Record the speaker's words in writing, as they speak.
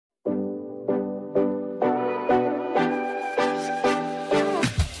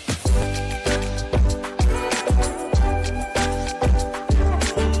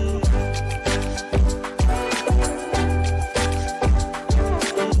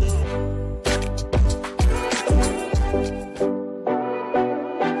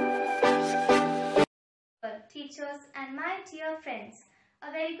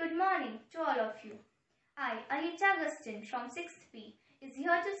A very good morning to all of you. I, Ayita Agustin from 6th B, is here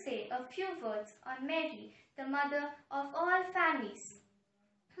to say a few words on Mary, the mother of all families.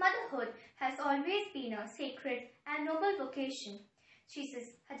 Motherhood has always been a sacred and noble vocation.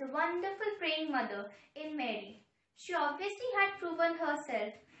 Jesus had a wonderful praying mother in Mary. She obviously had proven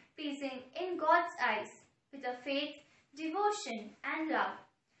herself pleasing in God's eyes with her faith, devotion, and love.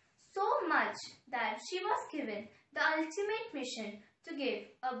 So much that she was given the ultimate mission to give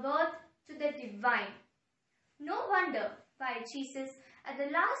a birth to the divine. No wonder why Jesus, at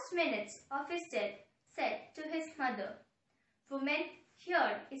the last minutes of his death, said to his mother, "Woman,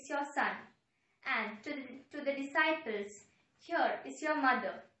 here is your son," and to the disciples, "Here is your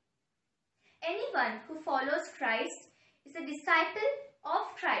mother." Anyone who follows Christ is a disciple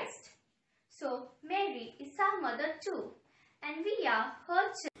of Christ. So Mary is our mother too, and we are her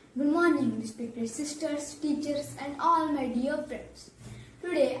children. Good morning, respected sisters, teachers, and all my dear friends.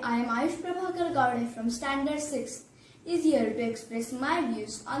 Today, I am Ayush Prabhakar Gowde from Standard 6, is here to express my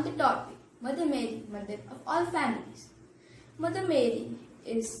views on the topic, Mother Mary, Mother of all families. Mother Mary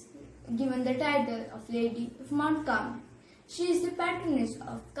is given the title of Lady of Mount Carmel. She is the patroness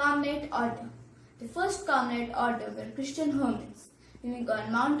of Carmelite Order. The first Carmelite Order were Christian hermits living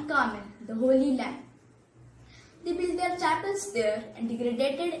on Mount Carmel, the Holy Land. They built their chapels there and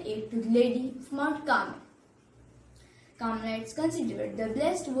dedicated it to the Lady of Mount Carmel. Carmelites considered the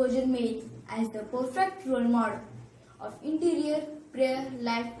Blessed Virgin Mary as the perfect role model of interior prayer,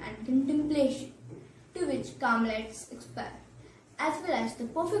 life and contemplation, to which Carmelites aspire, as well as the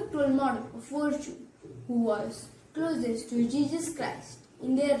perfect role model of virtue, who was closest to Jesus Christ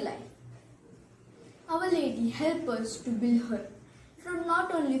in their life. Our Lady helps us to build her,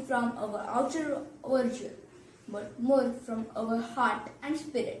 not only from our outer virtue, but more from our heart and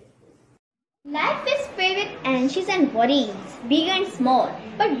spirit. Life is filled with anxieties and worries, big and small,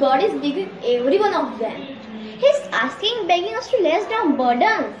 but God is big with every one of them. He is begging us to lay down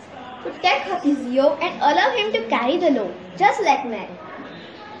burdens, to take up His yoke and allow Him to carry the load, just like Mary.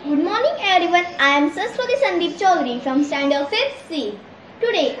 Good morning everyone, I am Saraswati Sandeep Chaudhary from Standard 5th C.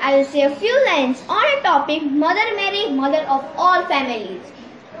 Today I will say a few lines on a topic, Mother Mary, Mother of all families.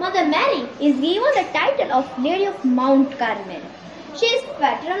 Mother Mary is given the title of Lady of Mount Carmel. She is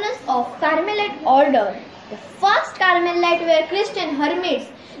patroness of Carmelite Order. The first Carmelite were Christian hermits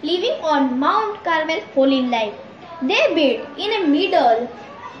living on Mount Carmel Holy Land. They built in the middle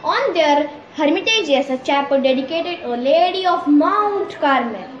on their hermitages a chapel dedicated to Lady of Mount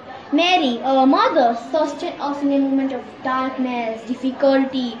Carmel. Mary, our mother, sustained us in a moment of darkness,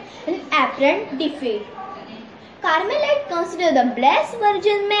 difficulty, and apparent defeat. Carmelites consider the Blessed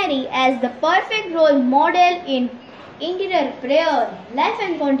Virgin Mary as the perfect role model in interior prayer, life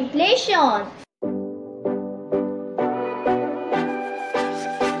and contemplation.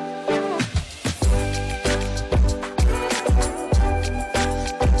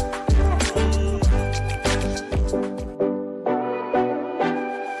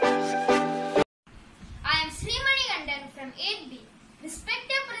 I am Srimani Gandan from 8B.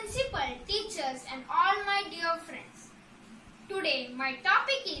 Respected principal, teachers and all my dear friends. Today my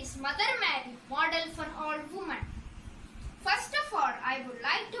topic is Mother Mary, model for all women. First of all, I would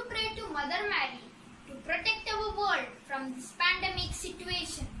like to pray to Mother Mary to protect our world from this pandemic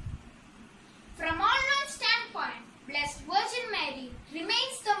situation. From all known standpoint, Blessed Virgin Mary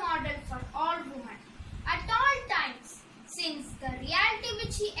remains the model for all women at all times, since the reality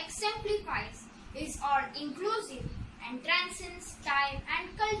which she exemplifies is all inclusive and transcends time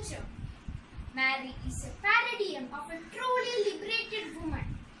and culture. Mary is a paradigm of a truly liberated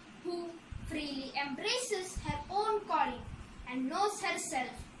woman who freely embraces her own calling and knows herself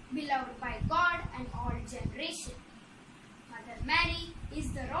beloved by God and all generations. Mother Mary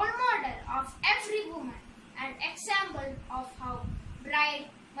is the role model of every woman and example of how bride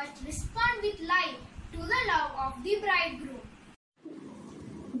must respond with life to the love of the bridegroom.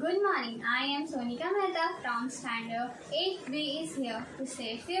 Good morning, I am Sonika Mehta from Standard 8B is here to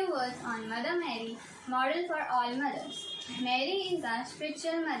say a few words on Mother Mary, model for all mothers. Mary is our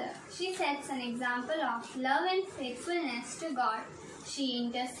spiritual mother. She sets an example of love and faithfulness to God. She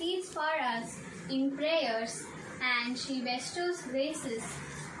intercedes for us in prayers and she bestows graces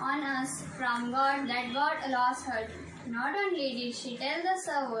on us from God that God allows her to. Not only did she tell the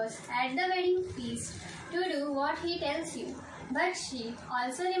servers at the wedding feast to do what He tells you, but she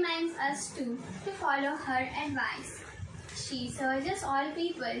also reminds us to follow her advice. She urges all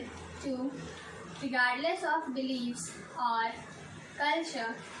people to, regardless of beliefs or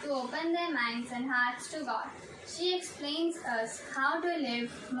culture, to open their minds and hearts to God. She explains us how to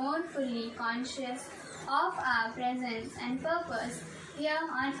live more fully conscious of our presence and purpose here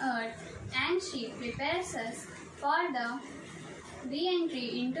on earth, and she prepares us for the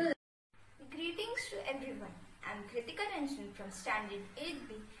re-entry into the Greetings to everyone. I'm Kritika Ranjan from Standard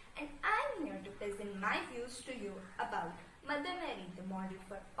 8B, and I'm here to present my views to you about Mother Mary, the model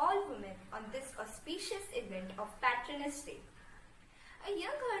for all women, on this auspicious event of Patroness Day. A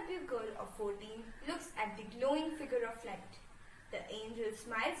young Arabic girl of 14 looks at the glowing figure of light. The angel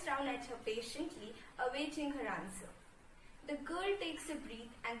smiles down at her patiently, awaiting her answer. The girl takes a breath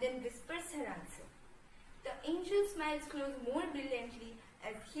and then whispers her answer. The angel smiles close more brilliantly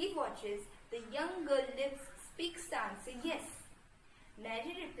as he watches the young girl's lips speaks the answer yes.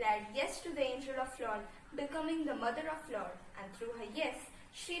 Mary replied yes to the angel of Lord, becoming the mother of Lord, and through her yes,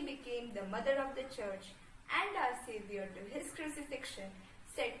 she became the mother of the church and our Savior to his crucifixion,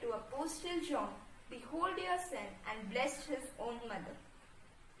 said to Apostle John, "Behold your son," and blessed his own mother.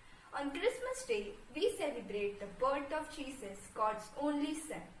 On Christmas Day, we celebrate the birth of Jesus, God's only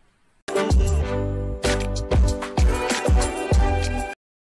Son.